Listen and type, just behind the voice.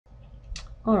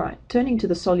Alright, turning to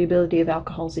the solubility of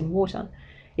alcohols in water,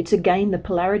 it's again the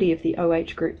polarity of the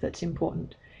OH group that's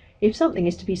important. If something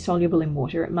is to be soluble in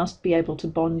water, it must be able to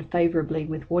bond favourably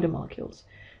with water molecules.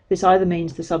 This either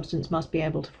means the substance must be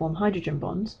able to form hydrogen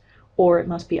bonds, or it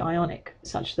must be ionic,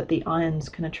 such that the ions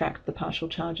can attract the partial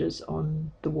charges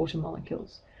on the water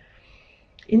molecules.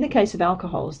 In the case of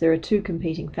alcohols, there are two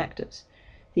competing factors.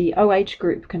 The OH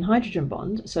group can hydrogen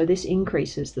bond, so this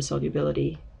increases the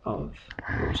solubility of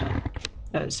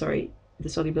the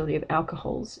solubility of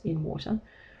alcohols in water.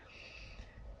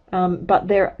 But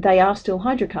they are still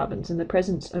hydrocarbons, and the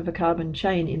presence of a carbon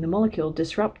chain in the molecule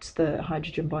disrupts the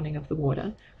hydrogen bonding of the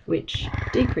water, which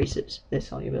decreases their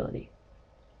solubility.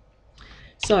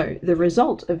 So the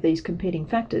result of these competing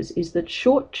factors is that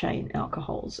short-chain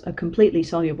alcohols are completely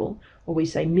soluble, or we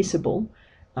say miscible,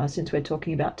 since we're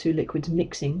talking about two liquids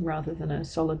mixing rather than a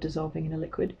solid dissolving in a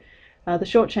liquid. The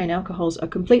short-chain alcohols are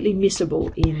completely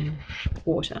miscible in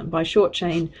water. And by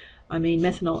short-chain, I mean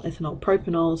methanol, ethanol,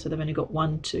 propanol, so they've only got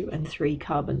 1, 2, and 3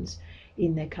 carbons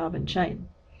in their carbon chain.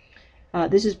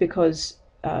 This is because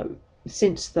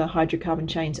since the hydrocarbon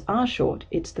chains are short,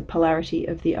 it's the polarity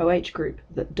of the OH group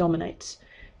that dominates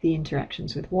the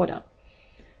interactions with water.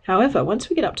 However, once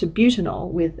we get up to butanol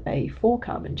with a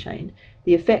 4-carbon chain,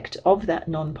 the effect of that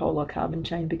non-polar carbon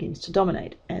chain begins to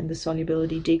dominate, and the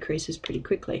solubility decreases pretty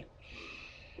quickly.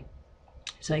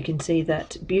 So you can see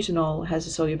that butanol has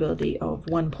a solubility of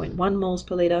 1.1 moles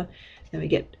per litre. Then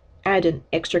we add an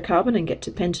extra carbon and get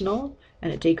to pentanol,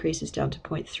 and it decreases down to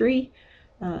 0.3,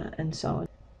 and so on.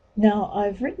 Now,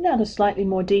 I've written out a slightly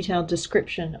more detailed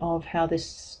description of how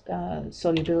this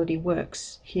solubility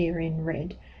works here in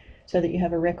red, so that you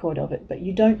have a record of it, but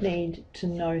you don't need to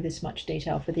know this much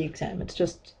detail for the exam. It's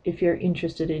just if you're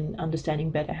interested in understanding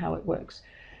better how it works.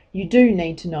 You do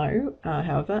need to know,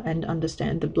 however, and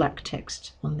understand the black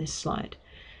text on this slide.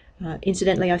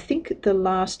 Incidentally, I think the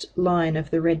last line of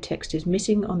the red text is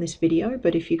missing on this video,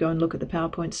 but if you go and look at the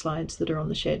PowerPoint slides that are on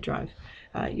the shared drive,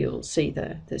 you'll see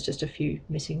there's just a few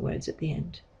missing words at the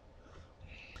end.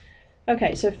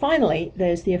 Okay, so finally,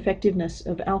 there's the effectiveness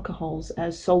of alcohols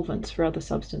as solvents for other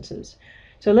substances.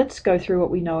 So let's go through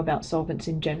what we know about solvents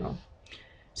in general.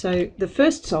 So the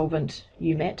first solvent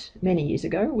you met many years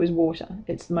ago was water.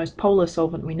 It's the most polar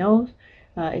solvent we know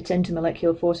of. Its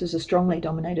intermolecular forces are strongly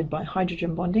dominated by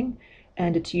hydrogen bonding,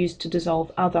 and it's used to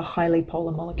dissolve other highly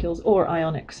polar molecules or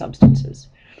ionic substances.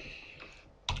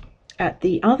 At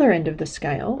the other end of the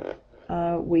scale,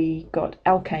 we got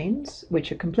alkanes,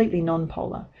 which are completely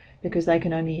non-polar, because they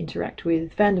can only interact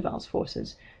with van der Waals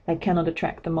forces. They cannot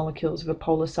attract the molecules of a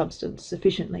polar substance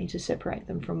sufficiently to separate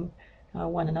them from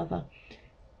one another,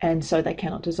 and so they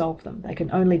cannot dissolve them. They can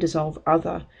only dissolve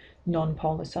other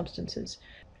non-polar substances.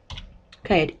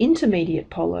 Okay, at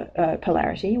intermediate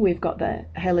polarity, we've got the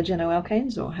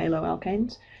halogenoalkanes or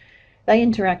haloalkanes. They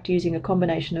interact using a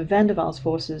combination of van der Waals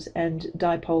forces and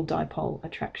dipole-dipole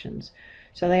attractions.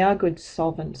 So they are good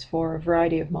solvents for a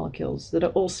variety of molecules that are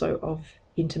also of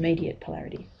intermediate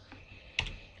polarity.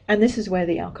 And this is where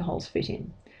the alcohols fit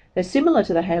in. They're similar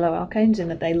to the haloalkanes in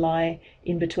that they lie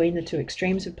in between the two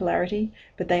extremes of polarity,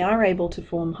 but they are able to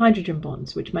form hydrogen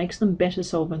bonds, which makes them better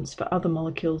solvents for other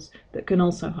molecules that can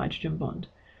also hydrogen bond.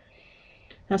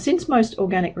 Now, since most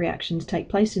organic reactions take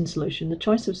place in solution, the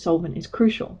choice of solvent is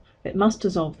crucial. It must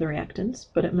dissolve the reactants,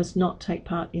 but it must not take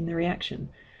part in the reaction.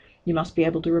 You must be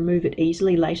able to remove it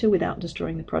easily later without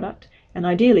destroying the product, and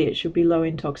ideally it should be low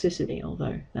in toxicity,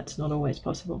 although that's not always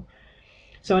possible.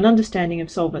 So an understanding of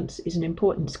solvents is an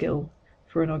important skill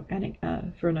for an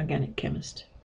organic chemist.